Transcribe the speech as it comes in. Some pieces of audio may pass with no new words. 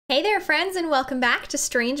Hey there friends, and welcome back to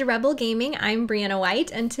Strange Rebel Gaming. I'm Brianna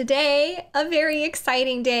White, and today, a very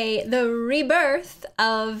exciting day, the rebirth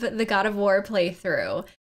of the God of War playthrough.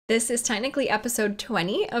 This is technically episode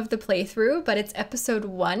 20 of the playthrough, but it's episode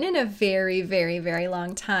 1 in a very, very, very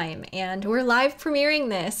long time, and we're live premiering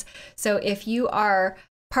this. So if you are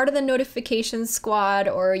part of the notification squad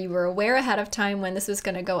or you were aware ahead of time when this was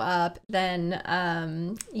going to go up,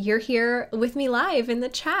 then you're here with me live in the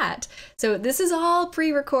chat. So this is all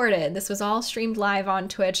pre-recorded. This was all streamed live on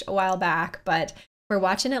Twitch a while back, but we're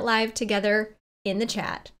watching it live together in the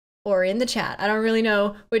chat, or in the chat. I don't really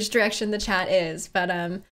know which direction the chat is,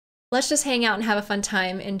 but let's just hang out and have a fun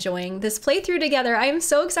time enjoying this playthrough together. I am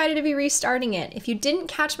so excited to be restarting it. If you didn't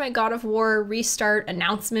catch my God of War restart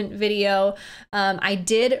announcement video, I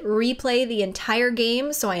did replay the entire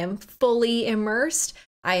game, so I am fully immersed.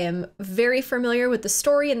 I am very familiar with the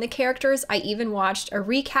story and the characters. I even watched a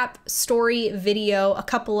recap story video, a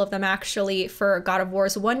couple of them actually, for God of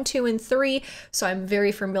Wars 1, 2, and 3, so I'm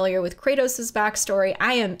very familiar with Kratos' backstory.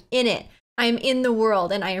 I am in it. I am in the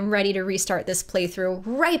world, and I am ready to restart this playthrough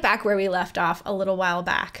right back where we left off a little while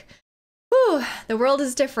back. Whew, the world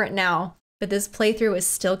is different now, but this playthrough is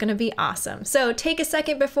still going to be awesome. So take a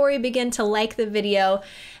second before we begin to like the video,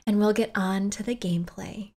 and we'll get on to the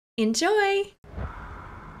gameplay. Enjoy!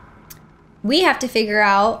 We have to figure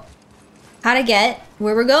out how to get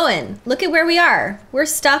where we're going. Look at where we are. We're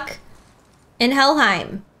stuck in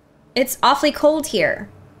Helheim. It's awfully cold here.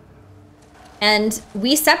 And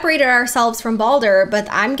we separated ourselves from Baldur, but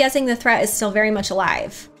I'm guessing the threat is still very much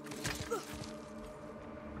alive.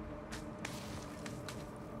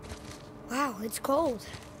 Wow, it's cold.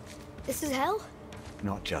 This is hell?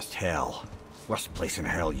 Not just hell. Worst place in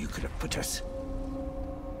hell you could have put us.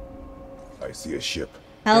 I see a ship.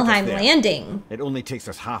 Helheim Landing. It only takes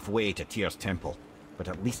us halfway to Tyr's temple, but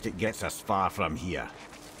at least it gets us far from here.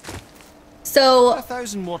 So,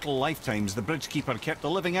 1,000 mortal lifetimes the Bridgekeeper kept the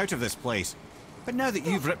living out of this place. But now that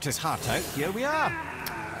you've ripped his heart out, here we are.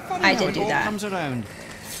 Funny I how did it do all that. Comes around.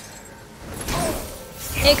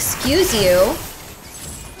 Excuse you.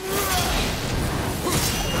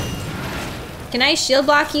 Can I shield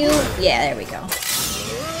block you? Yeah, there we go.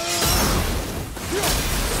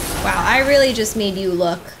 Wow, I really just made you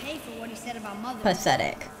look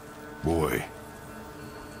pathetic. Boy.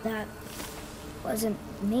 That wasn't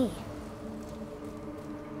me.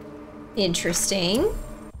 Interesting.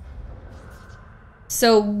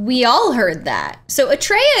 So we all heard that. So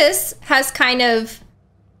Atreus has kind of,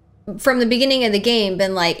 from the beginning of the game,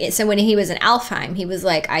 been like, so when he was in Alfheim, he was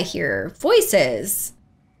like, I hear voices.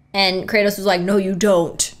 And Kratos was like, no, you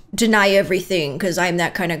don't. Deny everything, because I'm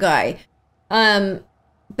that kind of guy.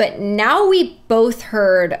 But now we both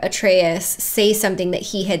heard Atreus say something that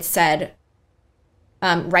he had said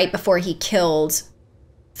right before he killed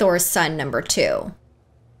Thor's son, number 2.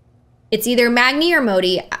 It's either Magni or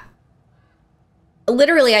Modi.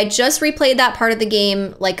 Literally, I just replayed that part of the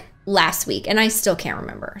game like last week, and I still can't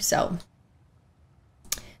remember, so.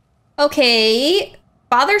 Okay,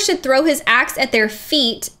 father should throw his axe at their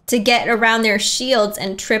feet to get around their shields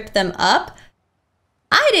and trip them up.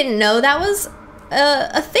 I didn't know that was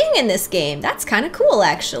a thing in this game. That's kind of cool,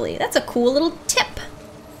 actually. That's a cool little tip.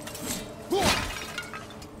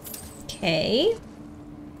 Okay.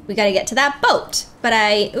 We gotta get to that boat, but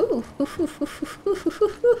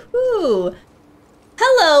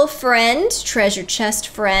Hello, friend, treasure chest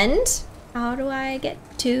friend. How do I get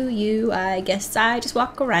to you? I guess I just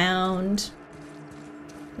walk around.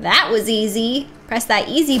 That was easy. Press that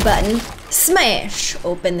easy button, smash,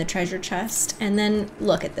 open the treasure chest, and then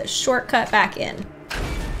look at this, shortcut back in.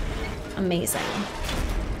 Amazing.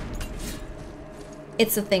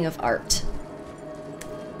 It's a thing of art.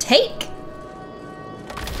 Take.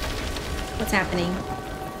 What's happening?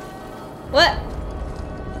 What?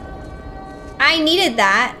 I needed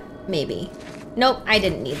that. Maybe. Nope, I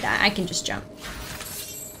didn't need that. I can just jump.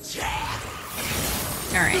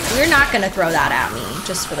 Alright, you're not gonna throw that at me,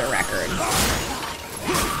 just for the record.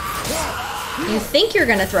 You think you're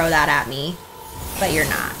gonna throw that at me, but you're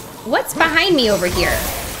not. What's behind me over here?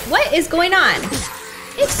 What is going on?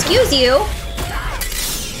 Excuse you.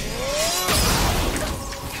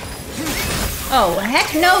 Oh,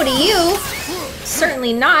 heck no to you.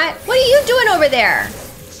 Certainly not. What are you doing over there?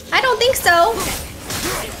 I don't think so.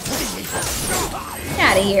 Get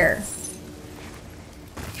out of here.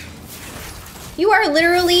 You are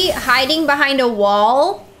literally hiding behind a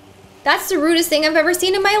wall? That's the rudest thing I've ever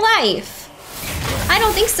seen in my life. I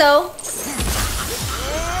don't think so.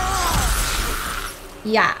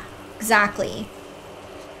 Yeah, exactly.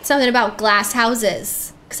 Something about glass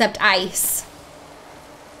houses, except ice.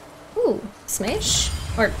 Ooh, smash.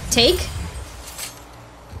 Or take?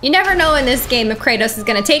 You never know in this game if Kratos is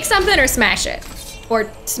gonna take something or smash it.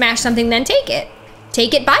 Or smash something then take it.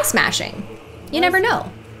 Take it by smashing. You never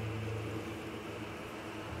know.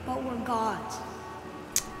 But we're gods.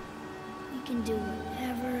 We can do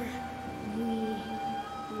whatever we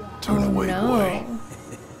want. Turn away, boy.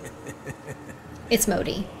 It's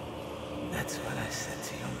Modi. That's what I said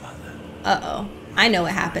to your mother. Uh-oh. I know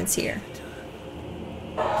what happens here.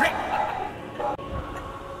 It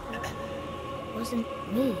wasn't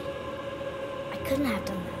me. I couldn't have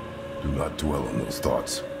done that. Do not dwell on those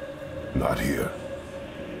thoughts. Not here.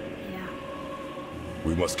 Yeah.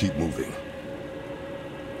 We must keep moving.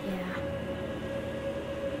 Yeah.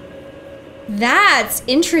 That's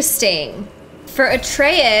interesting. For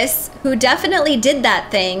Atreus, who definitely did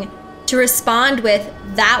that thing, to respond with,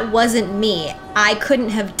 "That wasn't me. I couldn't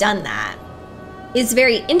have done that," is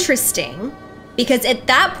very interesting, because at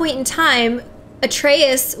that point in time,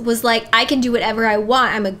 Atreus was like, I can do whatever I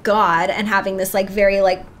want. I'm a god, and having this like very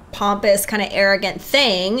like pompous kind of arrogant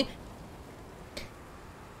thing.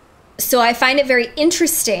 So I find it very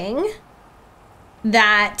interesting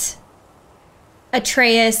that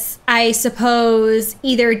Atreus, I suppose,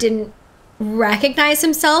 either didn't recognize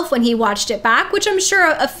himself when he watched it back, which I'm sure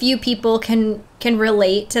a few people can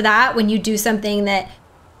relate to that, when you do something that,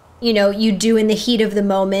 you know, you do in the heat of the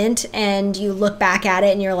moment and you look back at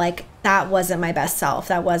it and you're like, that wasn't my best self,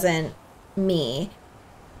 that wasn't me.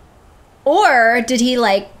 Or did he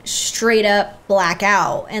like straight up black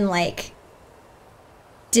out and like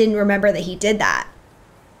didn't remember that he did that?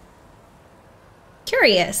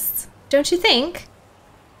 Curious, don't you think?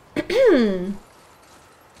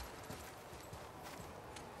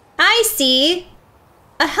 I see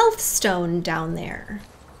a health stone down there.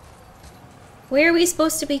 Where are we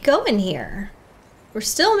supposed to be going here? We're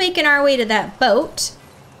still making our way to that boat.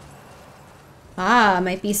 Ah,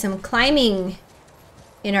 might be some climbing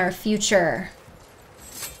in our future.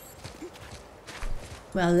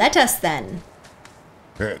 Well, let us then.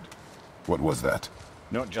 Ed, what was that?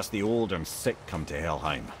 Not just the old and sick come to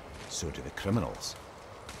Helheim, so do the criminals.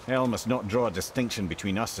 Hell must not draw a distinction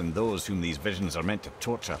between us and those whom these visions are meant to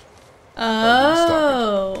torture.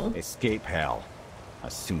 Oh. Escape Hell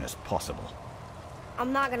as soon as possible.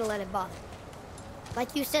 I'm not gonna let it bother me.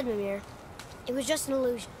 Like you said, Mimir, it was just an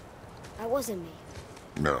illusion. That wasn't me.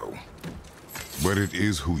 No. But it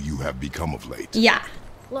is who you have become of late. Yeah.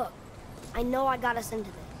 Look, I know I got us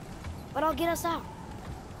into this, but I'll get us out.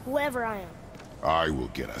 Whoever I am. I will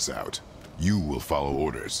get us out. You will follow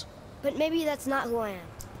orders. But maybe that's not who I am.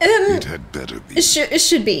 It had better be. It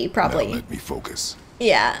should be, probably. Now let me focus.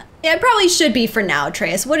 Yeah. Yeah, it probably should be for now,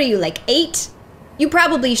 Atreus. What are you, like 8? You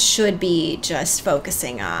probably should be just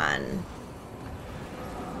focusing on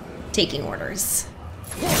taking orders.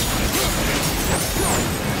 I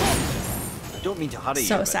don't mean to hurry you.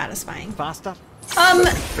 So but satisfying. faster?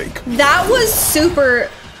 Fake. That was super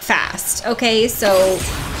fast. Okay, so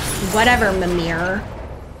whatever, Mimir.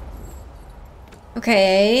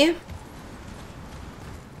 Okay.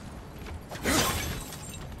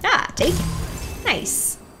 Ah, take it.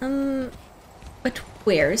 Nice. But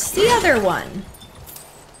where's the other one?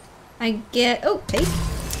 I get, oh, take.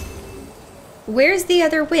 Where's the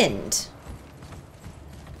other wind?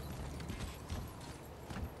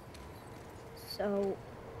 So,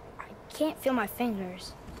 I can't feel my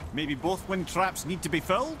fingers. Maybe both wind traps need to be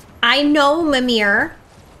filled? I know, Mimir.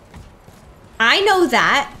 I know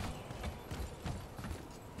that.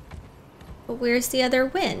 But where's the other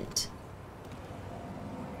wind?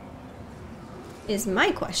 Is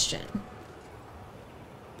my question.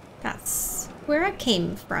 That's where I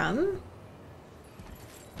came from.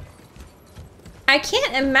 I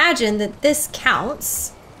can't imagine that this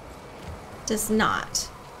counts. Does not.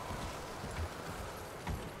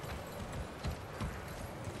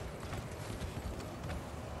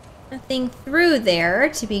 Nothing through there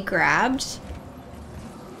to be grabbed.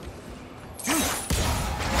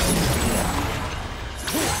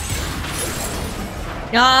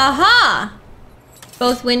 Aha!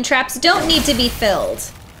 Both wind traps don't need to be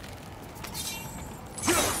filled.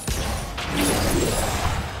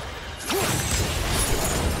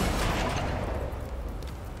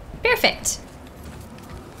 Perfect.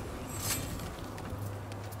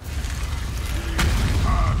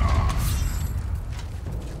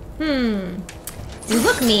 You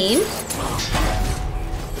look mean.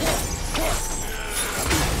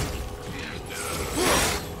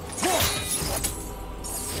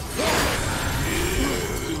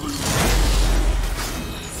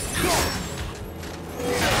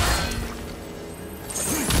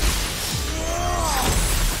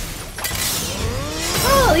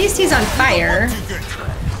 Oh, at least he's on fire.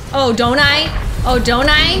 Oh, don't I? Oh, don't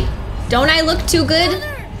I? Don't I look too good?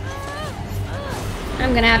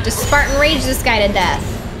 I'm gonna have to Spartan Rage this guy to death.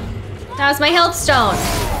 That was my health stone.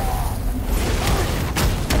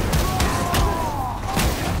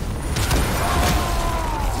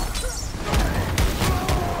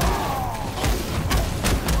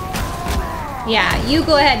 Yeah, you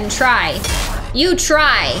go ahead and try. You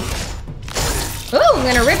try. Oh, I'm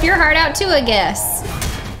gonna rip your heart out too, I guess.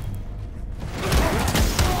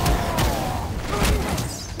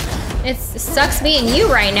 It sucks being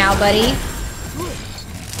you right now, buddy.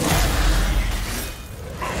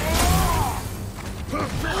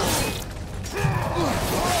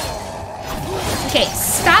 Okay,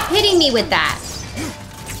 stop hitting me with that.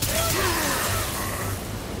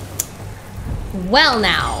 Well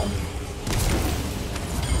now.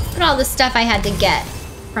 Look at all the stuff I had to get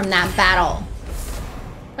from that battle.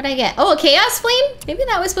 What'd I get? Oh, a Chaos Flame? Maybe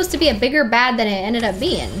that was supposed to be a bigger bad than it ended up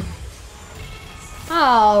being.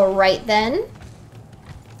 All right then.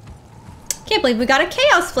 Can't believe we got a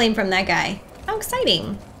Chaos Flame from that guy. How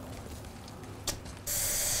exciting.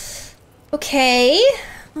 Okay,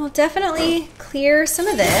 we'll definitely clear some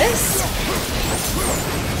of this.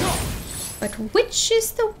 But which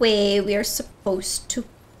is the way we are supposed to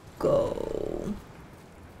go?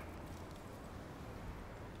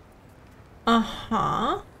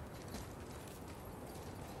 Uh-huh.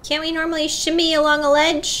 Can't we normally shimmy along a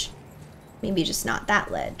ledge? Maybe just not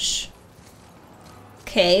that ledge.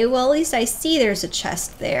 Okay, well at least I see there's a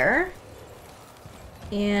chest there.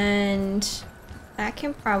 And that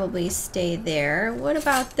can probably stay there. What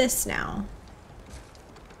about this now?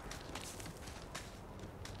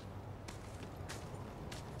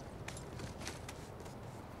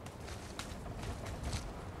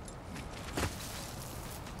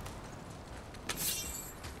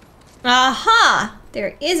 Aha!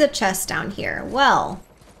 There is a chest down here. Well,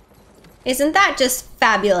 isn't that just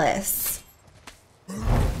fabulous?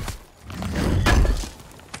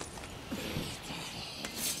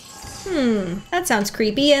 That sounds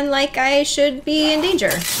creepy and like I should be in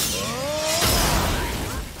danger.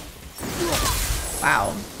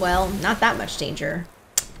 Wow, well, not that much danger.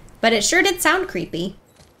 But it sure did sound creepy.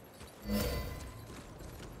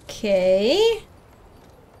 Okay.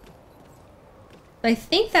 I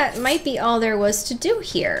think that might be all there was to do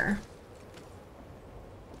here.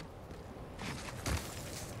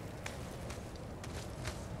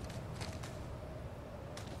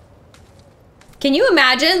 Can you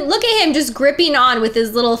imagine? Look at him just gripping on with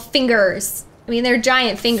his little fingers. I mean, they're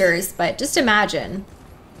giant fingers, but just imagine.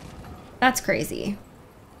 That's crazy.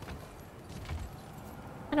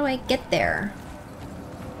 How do I get there?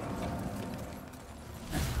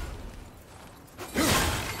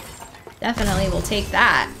 Definitely will take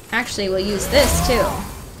that. Actually, we'll use this too.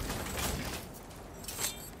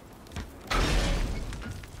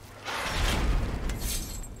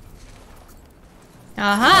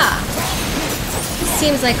 Aha!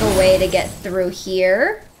 Seems like a way to get through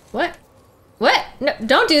here. What? What? No,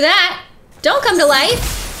 don't do that! Don't come to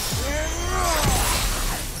life!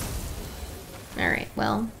 Alright,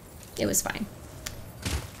 well, it was fine.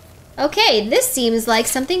 Okay, this seems like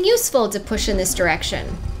something useful to push in this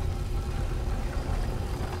direction.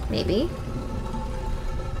 Maybe.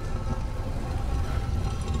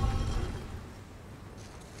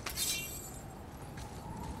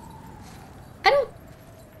 I don't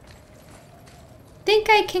think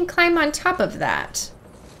I can climb on top of that.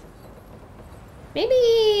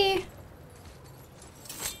 Maybe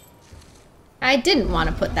I didn't want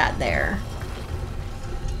to put that there.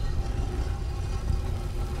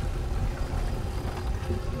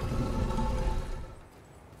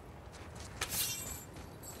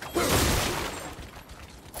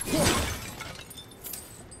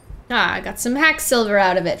 Ah, I got some hack silver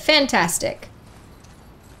out of it. Fantastic.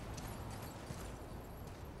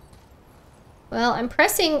 Well, I'm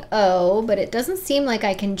pressing O, but it doesn't seem like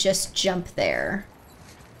I can just jump there.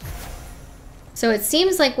 So it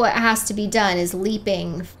seems like what has to be done is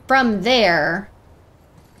leaping from there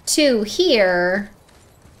to here.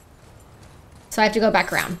 So I have to go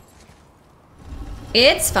back around.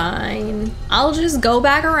 It's fine. I'll just go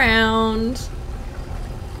back around.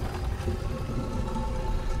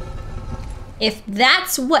 If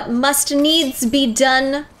that's what must needs be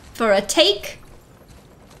done for a take,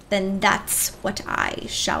 then that's what I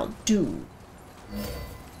shall do.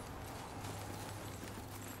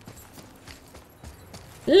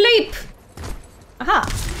 Leap! Aha.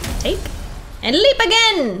 Take. And leap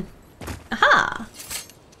again! Aha.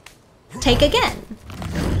 Take again.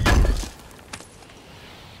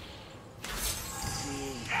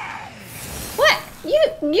 What?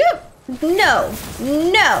 You No.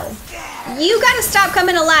 No. You gotta stop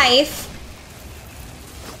coming to life.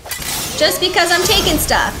 Just because I'm taking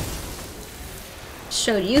stuff.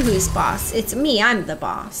 Showed you who's boss. It's me, I'm the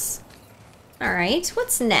boss. Alright,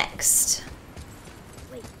 what's next?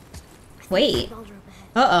 Wait.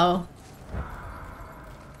 Uh-oh.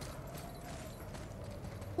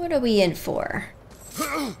 What are we in for?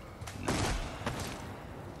 I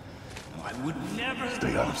would never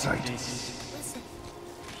Stay out of sight.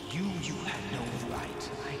 You had no right.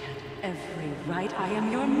 I had every right. I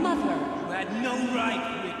am your mother. You had no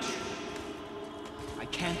right, witch. I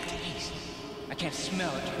can't taste. I can't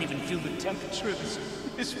smell. I can't even feel the temperature of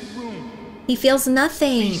this room. He feels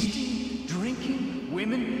nothing. Feasting, drinking,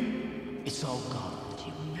 women. It's all gone.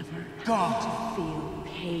 You'll never Gone. feel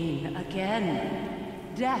pain again.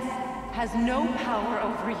 Death has no power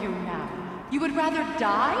over you now. You would rather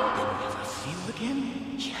die? Never feel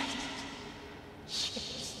again? Yes.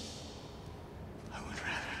 Yes. I would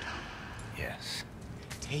rather die. Yes.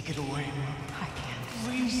 Take it away. I can't.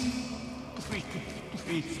 Please. Please.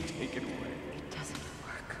 Please take it away. It doesn't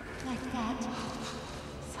work like that.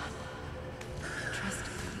 Son, trust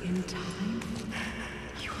me. In time,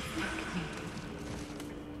 you will thank me.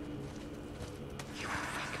 You will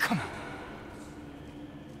thank me. Come on.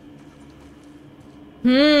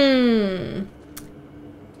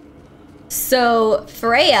 So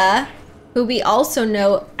Freya, who we also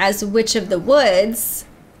know as Witch of the Woods,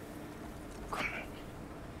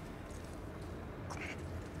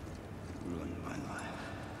 Ruined my life.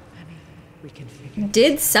 We can figure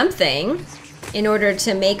did something in order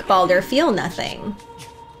to make Baldur feel nothing.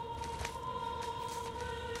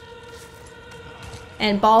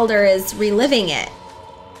 And Baldur is reliving it.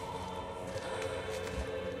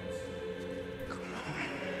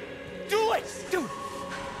 Do it! Do it!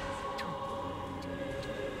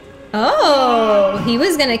 Oh, he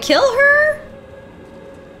was gonna kill her?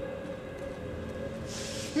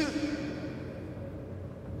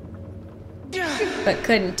 But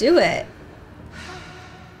couldn't do it.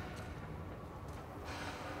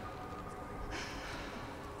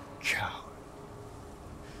 Cow.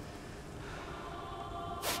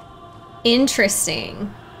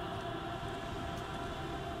 Interesting.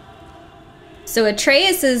 So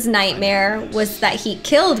Atreus's nightmare was that he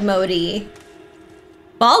killed Modi.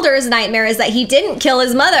 Baldur's nightmare is that he didn't kill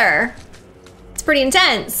his mother. It's pretty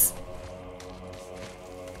intense.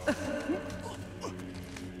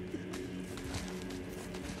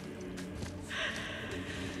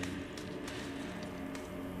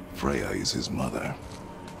 Freya is his mother.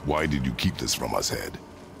 Why did you keep this from us, Head?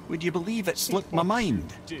 Would you believe it slipped my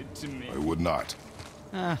mind? I would not.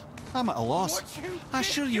 I'm at a loss. I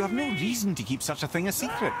assure you have no reason to keep such a thing a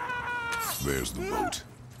secret. There's the boat.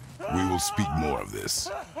 We will speak more of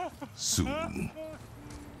this soon.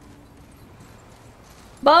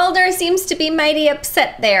 Baldur seems to be mighty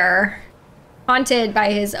upset there, haunted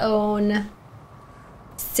by his own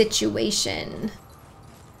situation.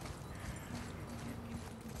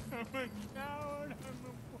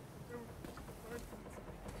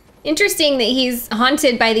 Interesting that he's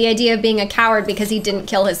haunted by the idea of being a coward because he didn't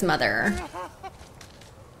kill his mother.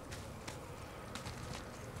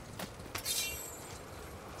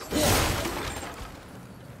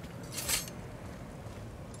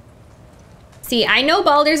 See, I know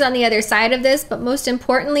Baldur's on the other side of this, but most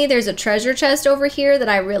importantly, there's a treasure chest over here that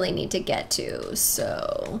I really need to get to,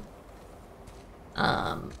 so...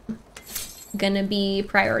 gonna be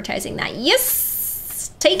prioritizing that.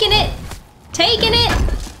 Yes! Taking it! Taking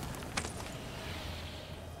it!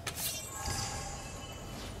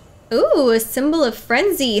 Ooh, a symbol of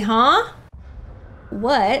frenzy, huh?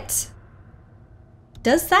 What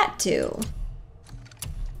does that do?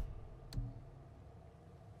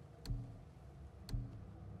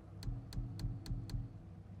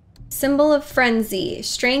 Symbol of frenzy,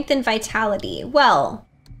 strength and vitality. Well,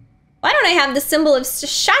 why don't I have the symbol of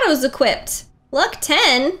shadows equipped? Luck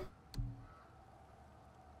 10.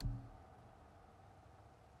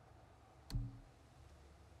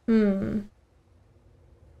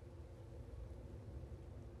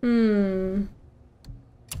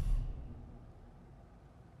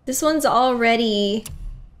 This one's already...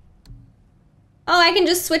 Oh, I can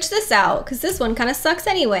just switch this out, because this one kind of sucks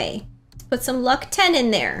anyway. Let's put some luck 10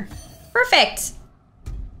 in there. Perfect.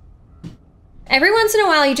 Every once in a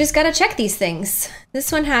while, you just gotta check these things.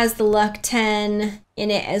 This one has the luck 10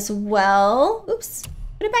 in it as well. Oops,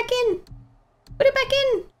 put it back in. Put it back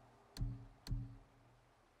in.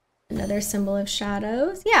 Another symbol of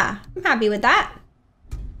shadows. Yeah, I'm happy with that.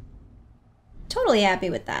 Totally happy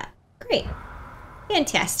with that. Great.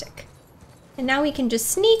 Fantastic. And now we can just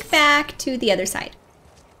sneak back to the other side.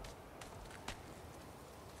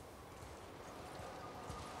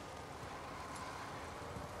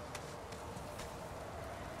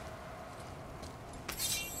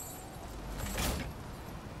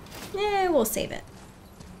 we'll save it.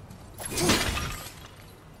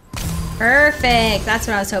 Perfect. That's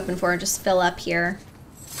what I was hoping for. Just fill up here.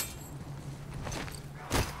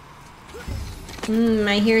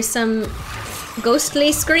 I hear some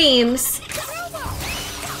ghostly screams.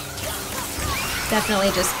 Definitely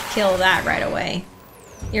just kill that right away.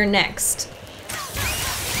 You're next.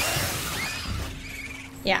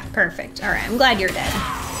 Yeah, perfect. Alright, I'm glad you're dead.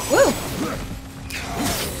 Woo!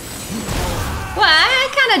 Well, I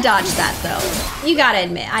kind of dodged that, though. You gotta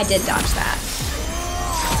admit, I did dodge that.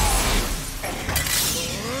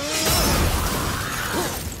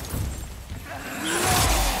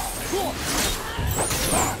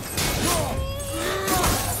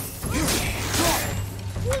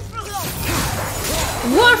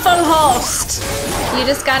 Wolfelhost! You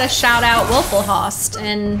just gotta shout out Wolfelhost,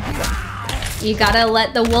 and you gotta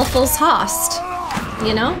let the Wolfels host,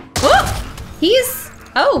 you know? Oh! He's...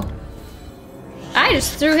 Oh! I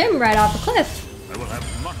just threw him right off a cliff. I will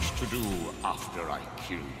have much to do after I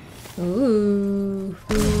kill you. Ooh,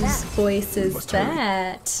 whose voice is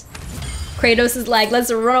that? Kratos is like,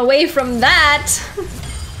 let's run away from that!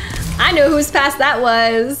 I know whose past that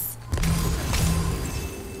was.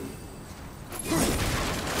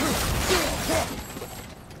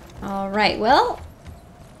 Alright, well,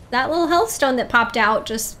 that little health stone that popped out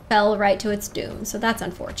just fell right to its doom, so that's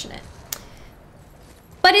unfortunate.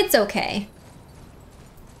 But it's okay.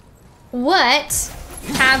 What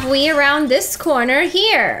have we around this corner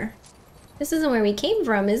here? This isn't where we came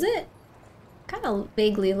from, is it? Kind of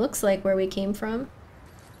vaguely looks like where we came from.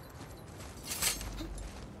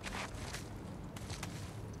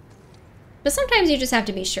 But sometimes you just have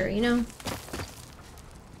to be sure, you know?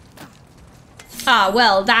 Ah,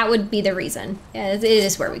 well, that would be the reason. Yeah, it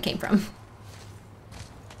is where we came from.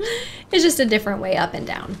 It's just a different way up and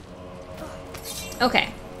down.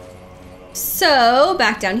 Okay. So,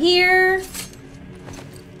 back down here.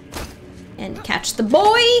 And catch the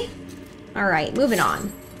boy. Alright, moving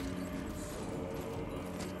on.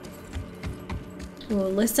 Ooh,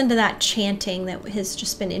 listen to that chanting that has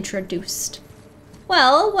just been introduced.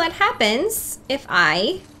 Well, what happens if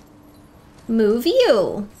I move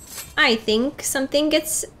you? I think something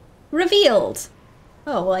gets revealed.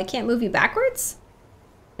 Oh, well, I can't move you backwards?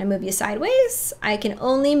 Can I move you sideways? I can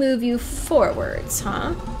only move you forwards,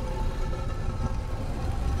 huh?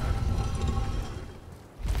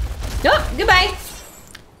 Nope, goodbye.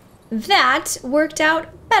 That worked out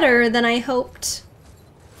better than I hoped.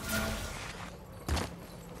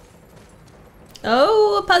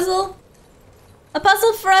 Oh, a puzzle. A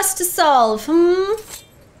puzzle for us to solve,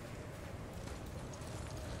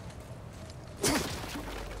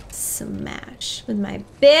 Smash with my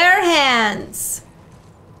bare hands.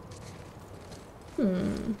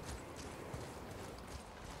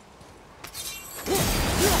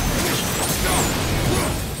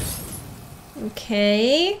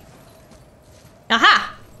 Okay.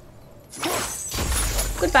 Aha!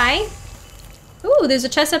 Goodbye. Ooh, there's a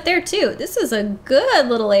chest up there too. This is a good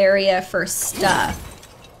little area for stuff.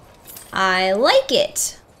 I like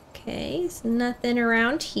it. Okay, there's nothing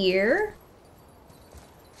around here.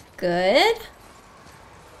 Good.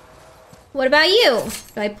 What about you?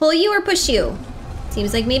 Do I pull you or push you?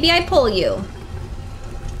 Seems like maybe I pull you.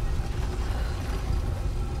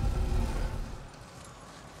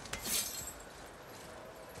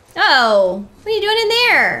 Oh, what are you doing in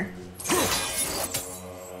there?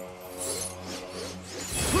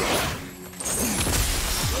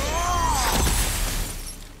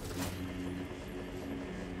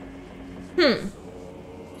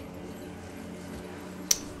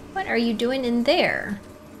 What are you doing in there?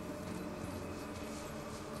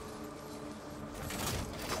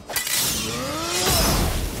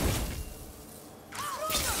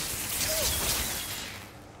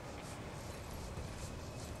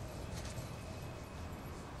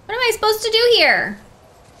 What am I supposed to do here?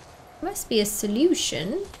 Must be a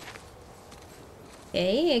solution.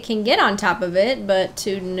 Okay, I can get on top of it, but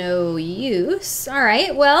to no use. All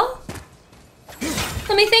right, well,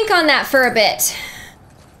 let me think on that for a bit.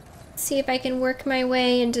 See if I can work my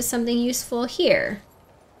way into something useful here.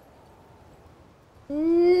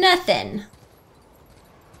 Nothing.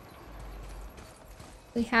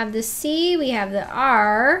 We have the C, we have the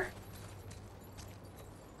R.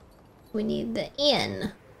 We need the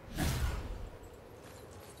N.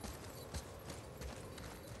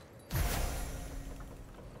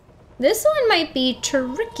 This one might be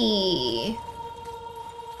tricky.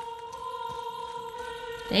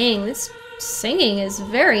 Dang, this singing is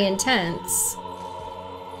very intense.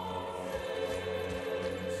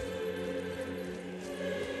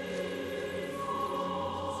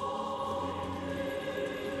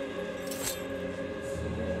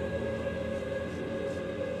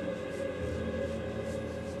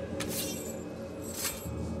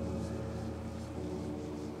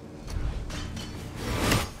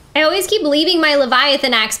 I always keep leaving my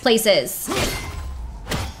Leviathan axe places.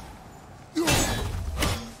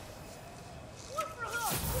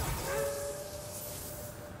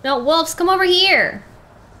 No, wolves, come over here.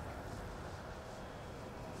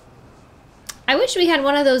 I wish we had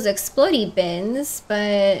one of those explodey bins,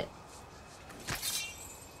 but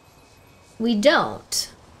we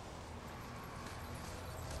don't.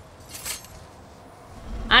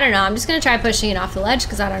 I don't know, I'm just gonna try pushing it off the ledge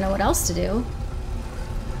because I don't know what else to do.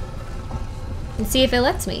 And see if it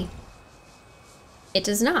lets me. It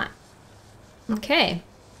does not. Okay.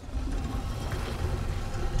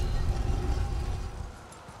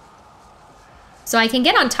 So I can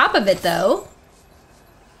get on top of it though.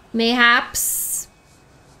 Mayhaps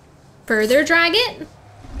further drag it?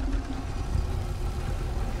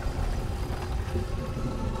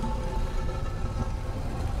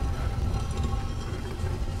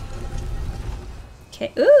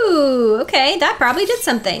 Okay, ooh, okay, that probably did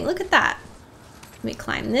something. Look at that. We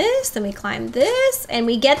climb this, then we climb this, and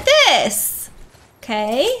we get this.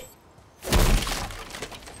 Okay.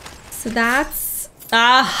 So that's,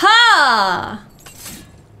 aha!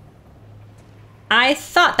 I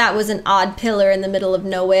thought that was an odd pillar in the middle of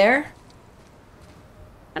nowhere.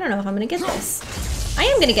 I don't know if I'm gonna get this. I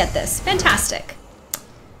am gonna get this, fantastic.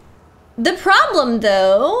 The problem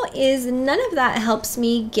though is none of that helps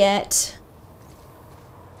me get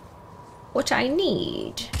what I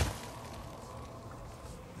need.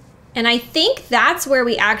 And I think that's where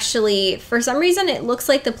we actually, for some reason, it looks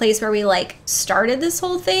like the place where we like started this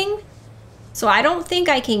whole thing. So I don't think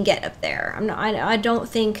I can get up there. I don't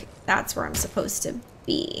think that's where I'm supposed to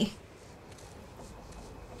be.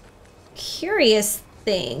 Curious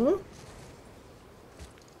thing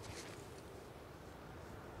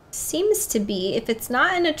seems to be, if it's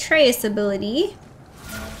not an Atreus ability,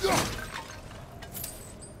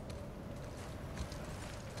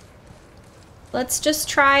 let's just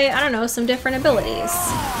try, I don't know, some different abilities.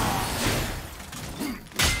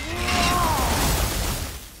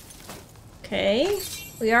 Okay,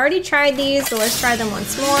 we already tried these, so let's try them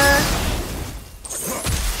once more.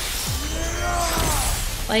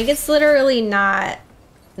 Like, it's literally not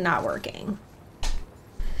working.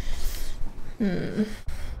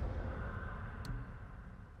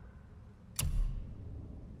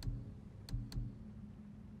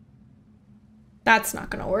 That's not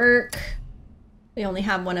gonna work. We only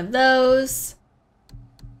have one of those.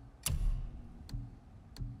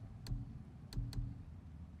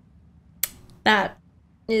 That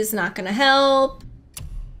is not gonna help.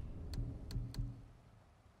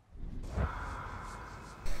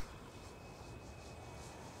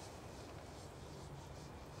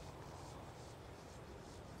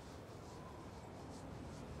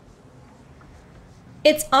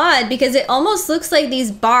 It's odd because it almost looks like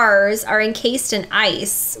these bars are encased in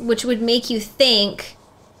ice, which would make you think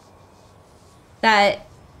that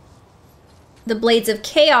the Blades of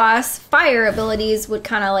Chaos fire abilities would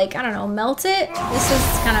kind of like, I don't know, melt it. This is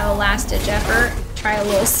kind of a last-ditch effort. Try a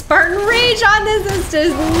little Spartan Rage on this. This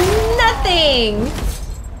does nothing.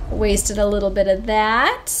 Wasted a little bit of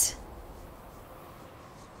that.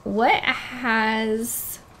 What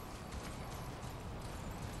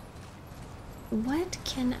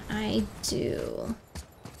can I do?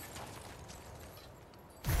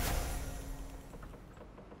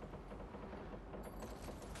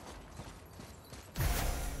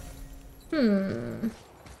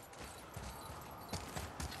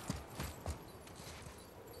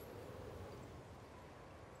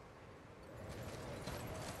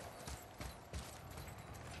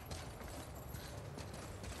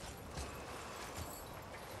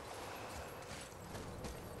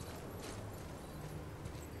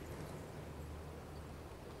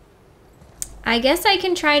 I guess I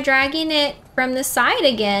can try dragging it from the side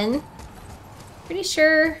again. Pretty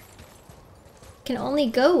sure it can only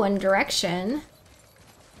go one direction.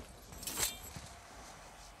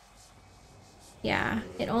 Yeah,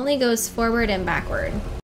 it only goes forward and backward.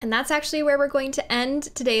 And that's actually where we're going to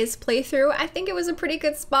end today's playthrough. I think it was a pretty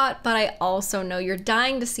good spot, but I also know you're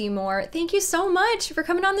dying to see more. Thank you so much for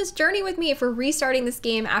coming on this journey with me, for restarting this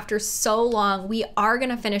game after so long. We are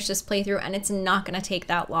gonna finish this playthrough and it's not gonna take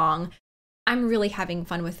that long. I'm really having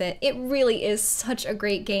fun with it. It really is such a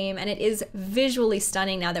great game, and it is visually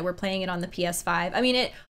stunning now that we're playing it on the PS5. I mean,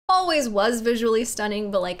 it always was visually stunning,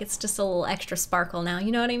 but like it's just a little extra sparkle now,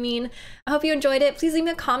 you know what I mean? I hope you enjoyed it. Please leave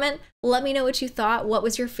me a comment. Let me know what you thought. What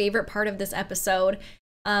was your favorite part of this episode?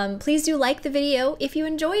 Please do like the video if you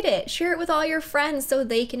enjoyed it. Share it with all your friends so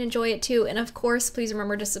they can enjoy it too. And of course, please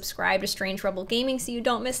remember to subscribe to Strange Rebel Gaming so you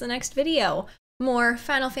don't miss the next video. More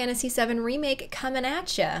Final Fantasy VII Remake coming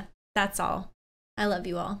at ya. That's all. I love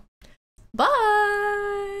you all.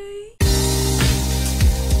 Bye!